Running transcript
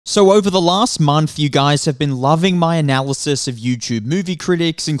So over the last month, you guys have been loving my analysis of YouTube movie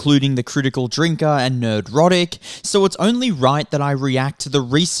critics, including The Critical Drinker and Nerdrotic, so it's only right that I react to the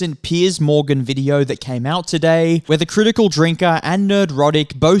recent Piers Morgan video that came out today, where The Critical Drinker and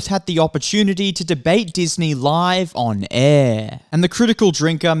Nerdrotic both had the opportunity to debate Disney live on air. And The Critical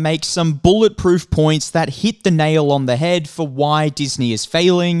Drinker makes some bulletproof points that hit the nail on the head for why Disney is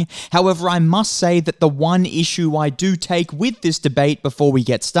failing. However, I must say that the one issue I do take with this debate before we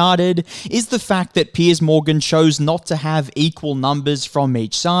get started is the fact that Piers Morgan chose not to have equal numbers from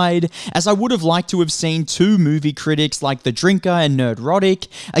each side, as I would have liked to have seen two movie critics like The Drinker and Nerdrotic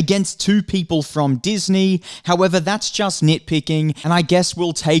against two people from Disney. However, that's just nitpicking, and I guess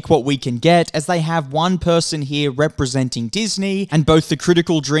we'll take what we can get, as they have one person here representing Disney and both The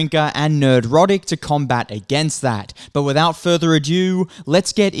Critical Drinker and Nerdrotic to combat against that. But without further ado,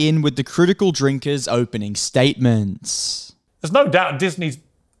 let's get in with The Critical Drinker's opening statements. There's no doubt Disney's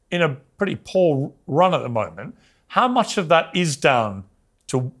in a pretty poor run at the moment. How much of that is down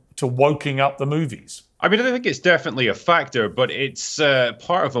to woking up the movies? I mean, I think it's definitely a factor, but it's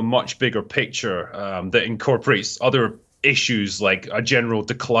part of a much bigger picture that incorporates other issues like a general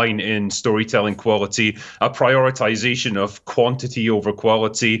decline in storytelling quality, a prioritization of quantity over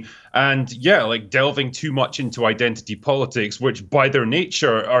quality, and yeah, like delving too much into identity politics, which by their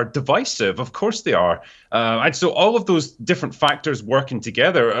nature are divisive. Of course they are. And so all of those different factors working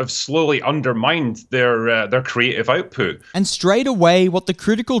together have slowly undermined their creative output. And straight away, what The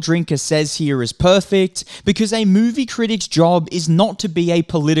Critical Drinker says here is perfect, because a movie critic's job is not to be a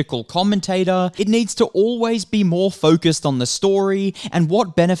political commentator. It needs to always be more focused on the story and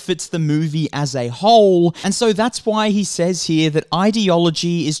what benefits the movie as a whole. And so that's why he says here that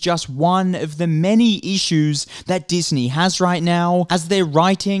ideology is just one of the many issues that Disney has right now, as their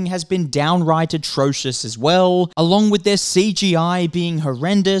writing has been downright atrocious as well, along with their CGI being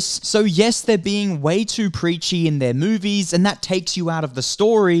horrendous. So yes, they're being way too preachy in their movies, and that takes you out of the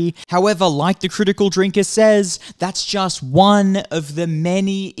story. However, like The Critical Drinker says, that's just one of the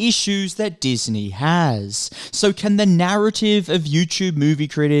many issues that Disney has. So can the narrative of YouTube movie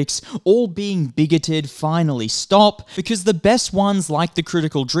critics all being bigoted finally stop? Because the best ones like The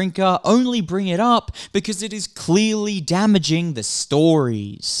Critical Drinker only bring it up because it is clearly damaging the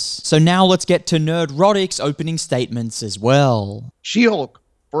stories. So now let's get to Nerdrotic's opening statements as well. She-Hulk,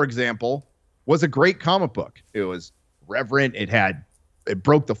 for example, was a great comic book. It was reverent. It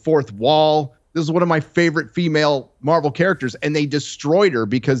broke the fourth wall. This is one of my favorite female Marvel characters, and they destroyed her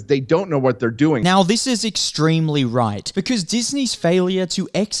because they don't know what they're doing. Now, this is extremely right, because Disney's failure to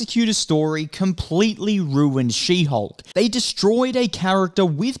execute a story completely ruined She-Hulk. They destroyed a character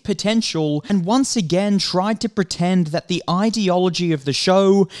with potential, and once again tried to pretend that the ideology of the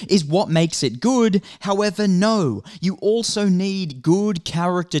show is what makes it good. However, no, you also need good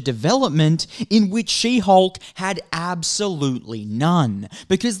character development, in which She-Hulk had absolutely none,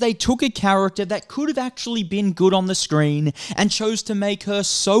 because they took a character that could have actually been good on the screen and chose to make her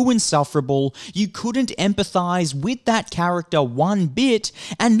so insufferable you couldn't empathize with that character one bit,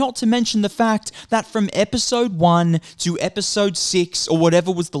 and not to mention the fact that from episode 1 to episode 6, or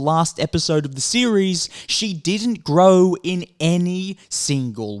whatever was the last episode of the series, she didn't grow in any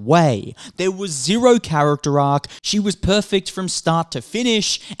single way. There was zero character arc, she was perfect from start to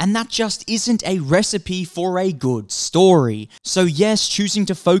finish, and that just isn't a recipe for a good story. So yes, choosing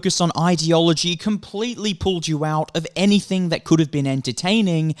to focus on ideology completely pulled you out of anything that could have been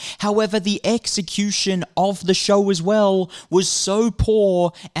entertaining. However, the execution of the show as well was so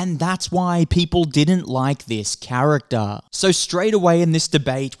poor, and that's why people didn't like this character. So straight away in this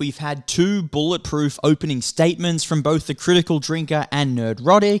debate, we've had two bulletproof opening statements from both The Critical Drinker and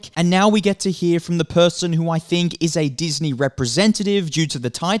Nerdrotic, and now we get to hear from the person who I think is a Disney representative due to the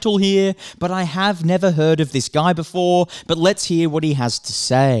title here, but I have never heard of this guy before. But let's hear what he has to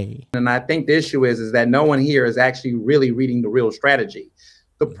say. And I think the issue is that no one here is actually really reading the real strategy.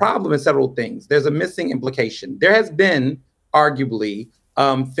 The problem is several things. There's a missing implication. There has been, arguably,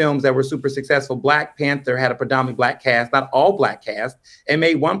 films that were super successful. Black Panther had a predominantly black cast, not all black cast, and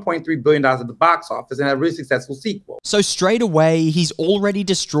made $1.3 billion at the box office and had a really successful sequel. So straight away, he's already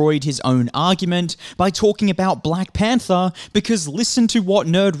destroyed his own argument by talking about Black Panther, because listen to what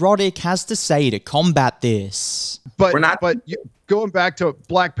Nerdrotic has to say to combat this. Going back to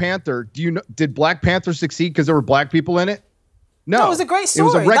Black Panther, did Black Panther succeed because there were black people in it? No, it was a great story.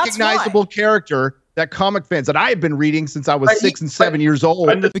 It was a recognizable character that comic fans that I have been reading since I was 6 and 7 years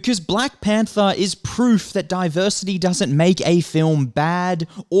old. Because Black Panther is proof that diversity doesn't make a film bad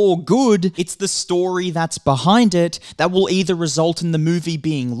or good. It's the story that's behind it that will either result in the movie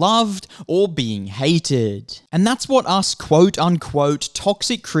being loved or being hated. And that's what us quote-unquote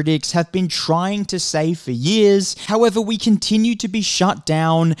toxic critics have been trying to say for years. However, we continue to be shut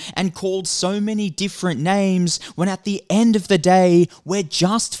down and called so many different names when at the end of the day, we're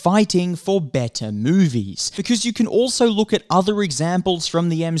just fighting for better movies. Because you can also look at other examples from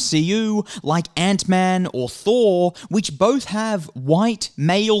the MCU, like Ant-Man or Thor, which both have white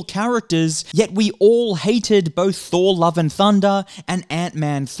male characters, yet we all hated both Thor Love and Thunder and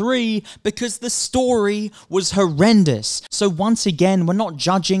Ant-Man 3 because the story was horrendous. So once again, we're not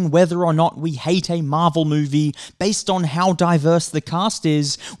judging whether or not we hate a Marvel movie based on how diverse the cast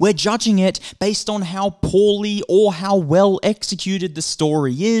is, we're judging it based on how poorly or how well executed the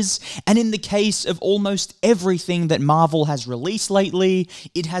story is, and in the case of almost everything that Marvel has released lately,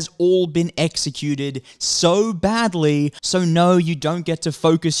 it has all been executed so badly, so no, you don't get to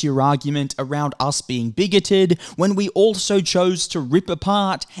focus your argument around us being bigoted when we also chose to rip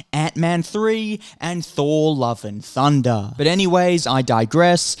apart Ant-Man 3 and Thor Love and Thunder. But anyways, I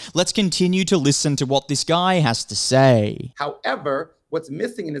digress. Let's continue to listen to what this guy has to say. However, what's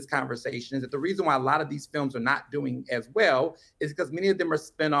missing in this conversation is that the reason why a lot of these films are not doing as well is because many of them are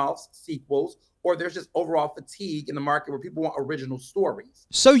spin-offs, sequels, or there's just overall fatigue in the market where people want original stories.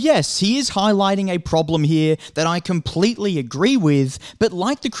 So yes, he is highlighting a problem here that I completely agree with, but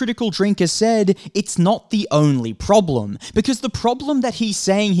like the Critical Drinker said, it's not the only problem, because the problem that he's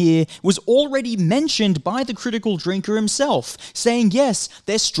saying here was already mentioned by the Critical Drinker himself, saying yes,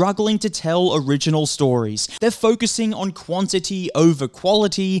 they're struggling to tell original stories, they're focusing on quantity over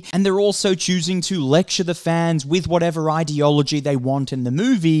quality, and they're also choosing to lecture the fans with whatever ideology they want in the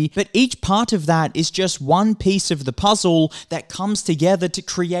movie, but each part of that is just one piece of the puzzle that comes together to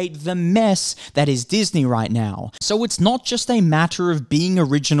create the mess that is Disney right now. So it's not just a matter of being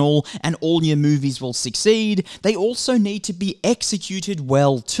original and all your movies will succeed, they also need to be executed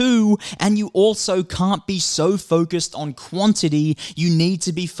well too, and you also can't be so focused on quantity, you need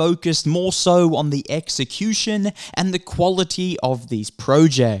to be focused more so on the execution and the quality of these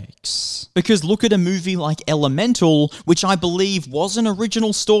projects. Because look at a movie like Elemental, which I believe was an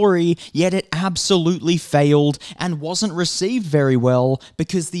original story, yet it absolutely failed and wasn't received very well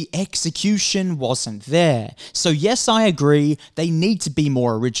because the execution wasn't there. So yes, I agree, they need to be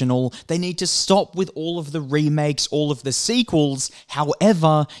more original, they need to stop with all of the remakes, all of the sequels.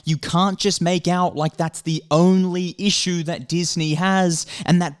 However, you can't just make out like that's the only issue that Disney has,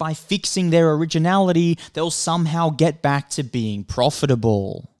 and that by fixing their originality, they'll somehow get back to being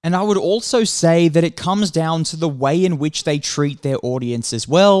profitable. And I would also say that it comes down to the way in which they treat their audience as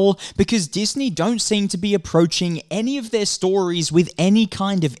well, because Disney don't seem to be approaching any of their stories with any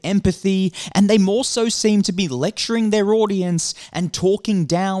kind of empathy, and they more so seem to be lecturing their audience and talking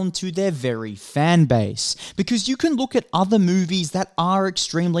down to their very fan base. Because you can look at other movies that are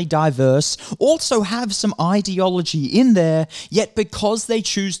extremely diverse, also have some ideology in there, yet because they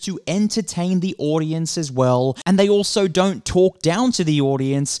choose to entertain the audience as well, and they also don't talk down to the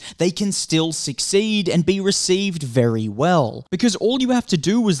audience, they can still succeed and be received very well. Because all you have to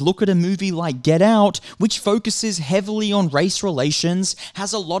do is look at a movie like Get Out, which focuses heavily on race relations,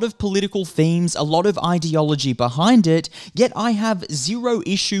 has a lot of political themes, a lot of ideology behind it, yet I have zero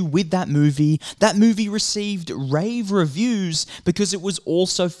issue with that movie. That movie received rave reviews because it was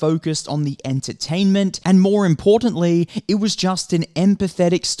also focused on the entertainment, and more importantly, it was just an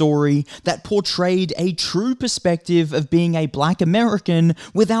empathetic story that portrayed a true perspective of being a Black American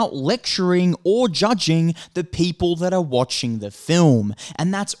without lecturing or judging the people that are watching the film.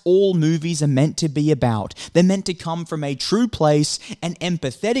 And that's all movies are meant to be about. They're meant to come from a true place, an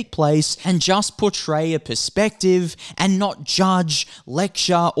empathetic place, and just portray a perspective and not judge,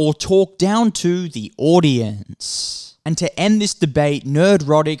 lecture, or talk down to the audience. And to end this debate,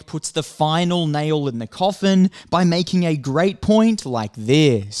 Nerdrotic puts the final nail in the coffin by making a great point like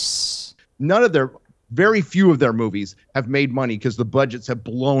this. Very few of their movies have made money because the budgets have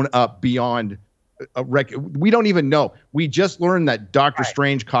blown up beyond a record. We don't even know. We just learned that Doctor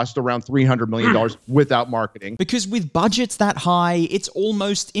Strange cost around $300 million without marketing. Because with budgets that high, it's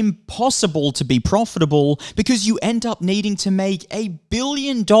almost impossible to be profitable because you end up needing to make $1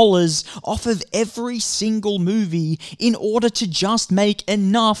 billion off of every single movie in order to just make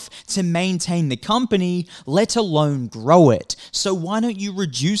enough to maintain the company, let alone grow it. So why don't you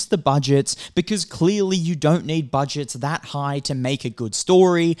reduce the budgets? Because clearly you don't need budgets that high to make a good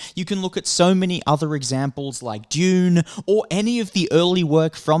story. You can look at so many other examples like Dune or any of the early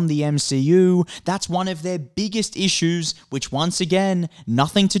work from the MCU, that's one of their biggest issues, which once again,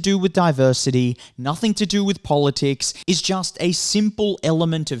 nothing to do with diversity, nothing to do with politics, is just a simple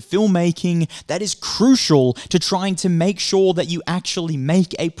element of filmmaking that is crucial to trying to make sure that you actually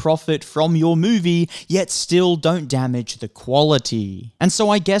make a profit from your movie, yet still don't damage the quality. And so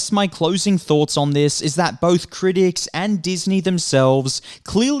I guess my closing thoughts on this is that both critics and Disney themselves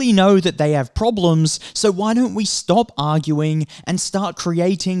clearly know that they have problems, so why don't we stop arguing and start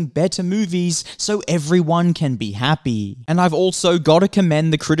creating better movies so everyone can be happy? And I've also got to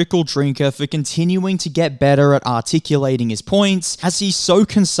commend the Critical Drinker for continuing to get better at articulating his points, as he's so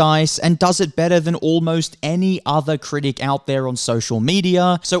concise and does it better than almost any other critic out there on social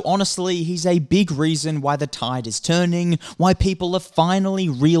media. So honestly, he's a big reason why the tide is turning, why people are finally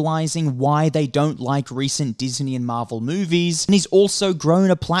realizing why they don't like recent Disney and Marvel movies, and he's also grown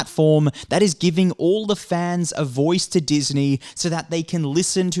a platform that is giving all the fans a voice to Disney so that they can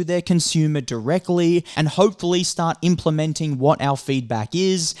listen to their consumer directly and hopefully start implementing what our feedback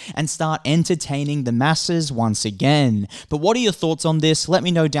is and start entertaining the masses once again. But what are your thoughts on this? Let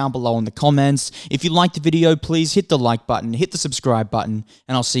me know down below in the comments. If you liked the video, please hit the like button, hit the subscribe button,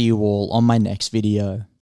 and I'll see you all on my next video.